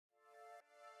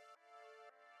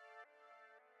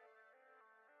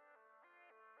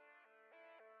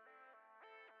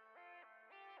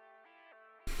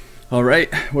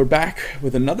Alright, we're back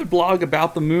with another blog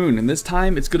about the moon, and this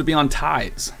time it's going to be on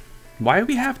tides. Why do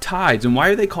we have tides, and why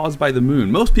are they caused by the moon?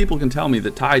 Most people can tell me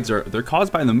that tides they're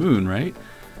caused by the moon, right?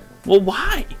 Well,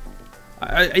 why?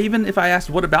 Even if I asked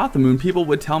what about the moon, people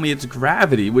would tell me it's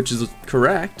gravity, which is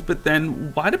correct, but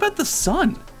then what about the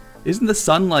sun? Isn't the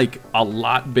sun like a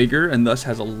lot bigger and thus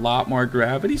has a lot more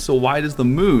gravity? So why does the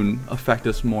moon affect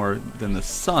us more than the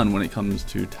sun when it comes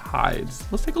to tides?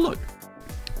 Let's take a look.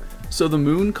 So the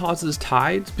moon causes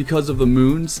tides because of the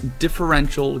moon's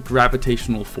differential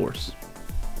gravitational force.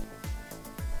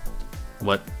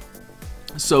 What?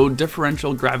 So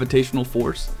differential gravitational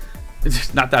force?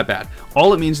 It's not that bad.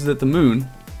 All it means is that the moon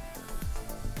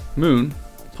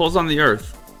pulls on the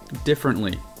Earth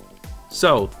differently.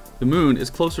 So the moon is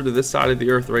closer to this side of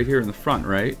the Earth right here in the front,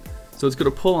 right? So it's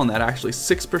going to pull on that actually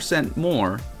 6%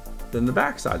 more than the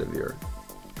back side of the Earth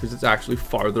because it's actually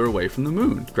farther away from the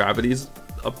moon. Gravity's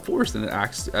a force, and it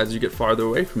acts as you get farther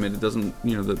away from it. It doesn't,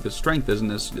 you know, the strength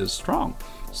isn't as strong.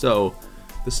 So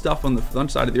the stuff on the front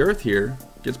side of the Earth here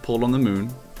gets pulled on the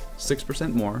moon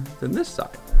 6% more than this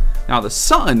side. Now the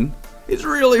sun is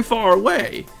really far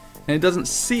away and it doesn't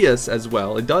see us as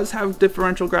well. It does have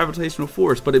differential gravitational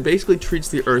force, but it basically treats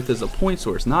the Earth as a point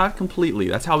source. Not completely.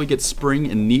 That's how we get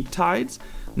spring and neap tides.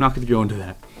 I'm not going to go into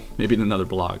that. Maybe in another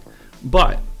blog.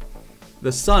 But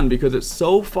the sun, because it's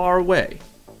so far away,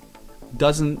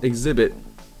 doesn't exhibit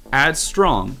as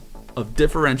strong of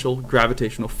differential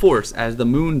gravitational force as the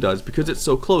moon does. Because it's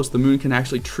so close, the moon can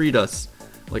actually treat us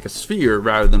like a sphere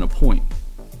rather than a point.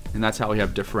 And that's how we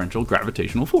have differential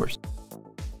gravitational force.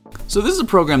 So this is a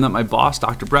program that my boss,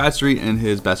 Dr. Bradstreet, and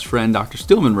his best friend, Dr.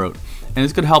 Stillman, wrote. And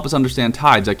it's going to help us understand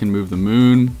tides. I can move the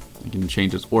moon, I can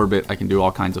change its orbit, I can do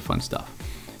all kinds of fun stuff.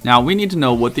 Now we need to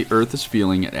know what the Earth is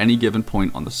feeling at any given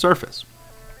point on the surface.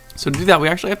 So to do that, we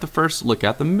actually have to first look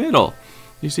at the middle.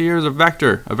 You see here's a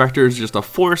vector. A vector is just a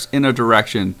force in a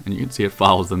direction, and you can see it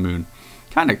follows the moon.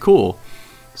 Kind of cool.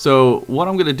 So what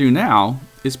I'm going to do now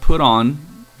is put on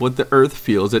what the Earth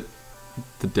feels at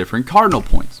the different cardinal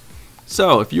points.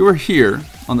 So if you were here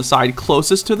on the side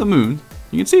closest to the moon,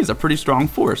 you can see it's a pretty strong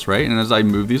force, right? And as I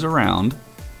move these around,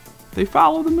 they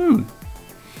follow the moon.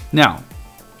 Now,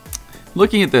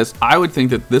 looking at this, I would think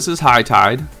that this is high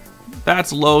tide,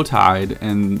 that's low tide,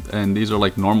 and these are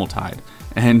like normal tide.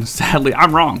 And sadly,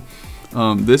 I'm wrong.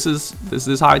 This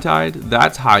is high tide,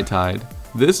 that's high tide,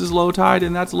 this is low tide,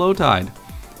 and that's low tide.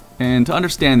 And to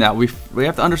understand that, we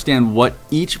have to understand what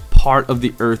each part of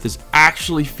the Earth is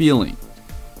actually feeling.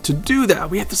 To do that,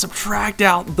 we have to subtract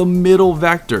out the middle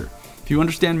vector. If you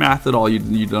understand math at all,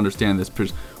 you'd understand this.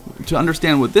 To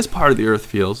understand what this part of the Earth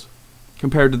feels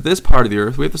compared to this part of the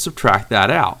Earth, we have to subtract that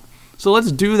out. So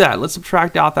let's do that. Let's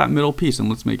subtract out that middle piece, and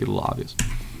let's make it a little obvious.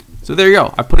 So there you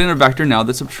go. I put in a vector now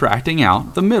that's subtracting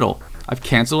out the middle. I've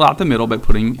canceled out the middle by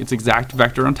putting its exact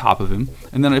vector on top of him,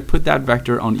 and then I put that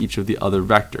vector on each of the other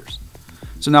vectors.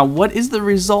 So now what is the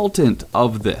resultant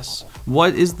of this?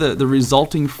 What is the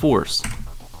resulting force?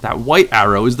 That white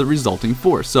arrow is the resulting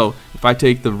force. So if I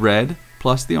take the red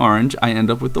plus the orange, I end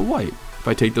up with the white. If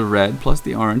I take the red plus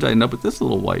the orange, I end up with this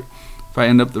little white. If I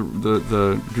end up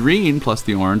the green plus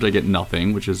the orange, I get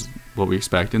nothing, which is what we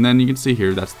expect. And then you can see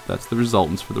here, that's the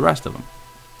resultants for the rest of them.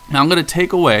 Now I'm going to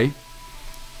take away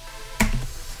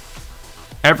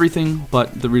everything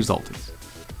but the resultants.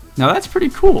 Now that's pretty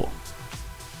cool.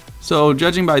 So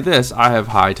judging by this, I have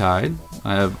high tide.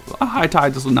 I have a high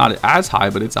tide that's not as high,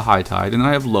 but it's a high tide. And then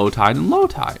I have low tide and low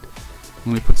tide.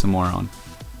 Let me put some more on.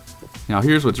 Now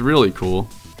here's what's really cool.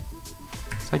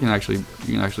 So you can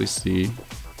actually see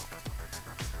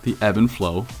the ebb and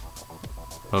flow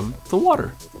of the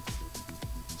water.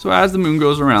 So as the moon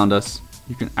goes around us,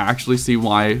 you can actually see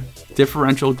why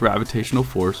differential gravitational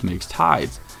force makes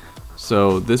tides.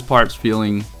 So this part's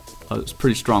feeling a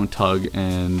pretty strong tug,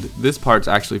 and this part's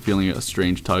actually feeling a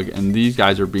strange tug, and these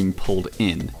guys are being pulled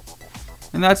in.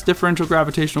 And that's differential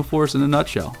gravitational force in a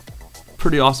nutshell.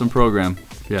 Pretty awesome program,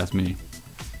 if you ask me.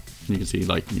 And you can see,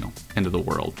 like, you know, end of the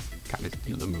world, kind of,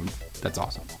 you know, the moon. That's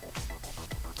awesome.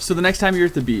 So the next time you're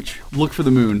at the beach, look for the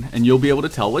moon, and you'll be able to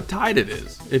tell what tide it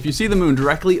is. If you see the moon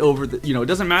directly over the, you know, it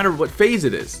doesn't matter what phase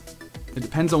it is. It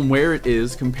depends on where it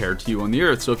is compared to you on the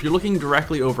Earth. So if you're looking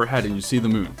directly overhead and you see the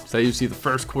moon, say you see the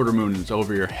first quarter moon and it's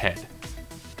over your head,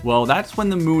 well, that's when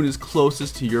the moon is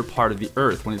closest to your part of the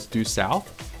Earth, when it's due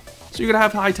south. So you're gonna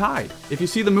have high tide. If you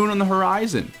see the moon on the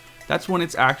horizon, that's when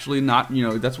it's actually not, you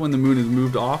know, that's when the moon is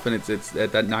moved off and it's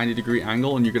at that 90-degree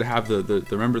angle, and you're gonna have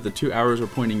remember the 2 arrows are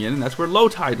pointing in, and that's where low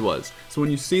tide was. So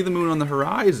when you see the moon on the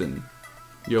horizon,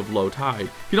 you have low tide.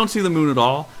 If you don't see the moon at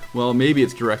all, well, maybe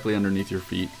it's directly underneath your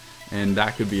feet. and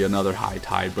that could be another high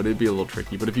tide, but it'd be a little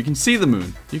tricky. But if you can see the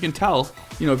moon, you can tell,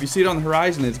 you know, if you see it on the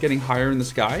horizon and it's getting higher in the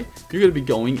sky, you're going to be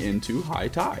going into high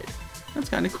tide. That's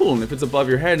kind of cool. And if it's above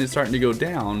your head and it's starting to go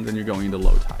down, then you're going into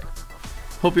low tide.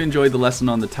 Hope you enjoyed the lesson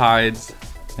on the tides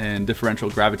and differential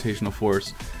gravitational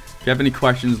force. If you have any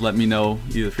questions, let me know.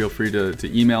 Either feel free to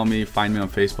email me, find me on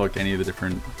Facebook, any of the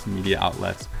different media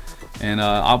outlets. And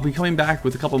I'll be coming back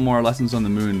with a couple more lessons on the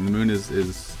moon. The moon is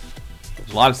there's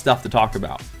a lot of stuff to talk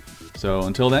about. So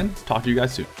until then, talk to you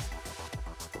guys soon.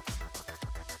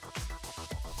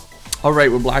 All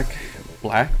right, we're black.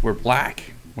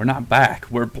 We're not back.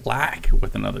 We're black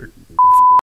with another